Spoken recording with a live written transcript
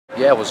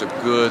Yeah, it was a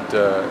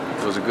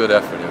good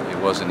effort.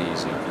 It wasn't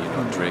easy. You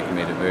know, Drake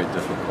made it very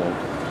difficult.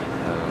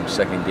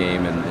 Second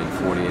game in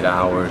 48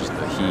 hours.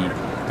 The heat.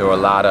 There were a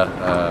lot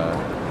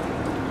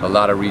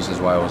of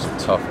reasons why it was a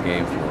tough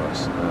game for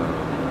us.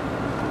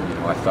 You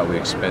know, I thought we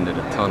expended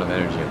a ton of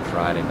energy on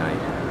Friday night,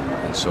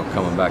 and so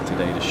coming back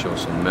today to show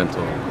some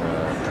mental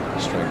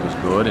strength was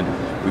good. And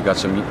we got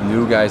some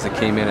new guys that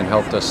came in and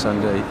helped us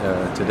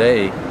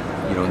today.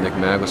 You know, Nick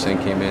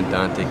Magelson came in,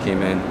 Dante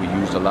came in. We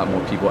used a lot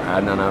more people.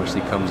 Adnan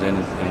obviously comes in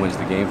and wins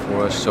the game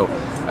for us. So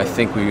I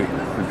think we've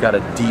got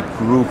a deep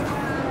group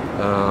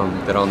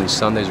that on these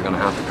Sundays are going to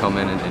have to come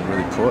in and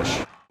really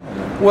push.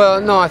 Well,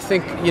 no, I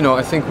think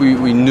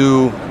we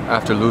knew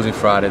after losing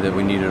Friday that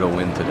we needed a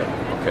win today.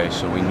 Okay,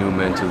 so we knew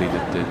mentally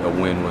that a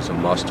win was a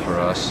must for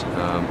us,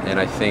 and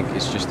I think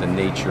it's just the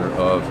nature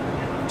of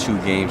 2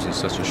 games in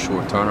such a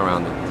short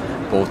turnaround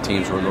that both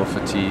teams were a little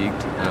fatigued.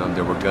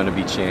 There were going to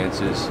be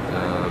chances.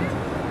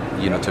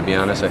 You know, to be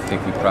honest, I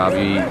think we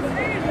probably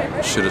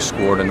should have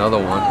scored another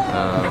one.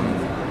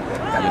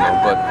 You know,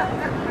 but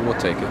we'll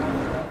take it.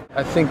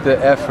 I think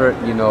the effort,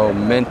 you know,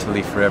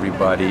 mentally for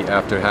everybody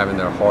after having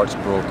their hearts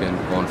broken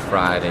on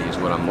Friday is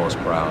what I'm most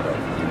proud of.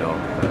 You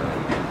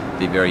know,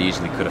 they very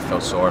easily could have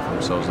felt sorry for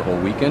themselves the whole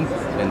weekend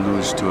and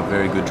lose to a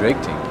very good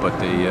Drake team, but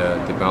they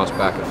bounced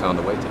back and found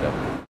a way today.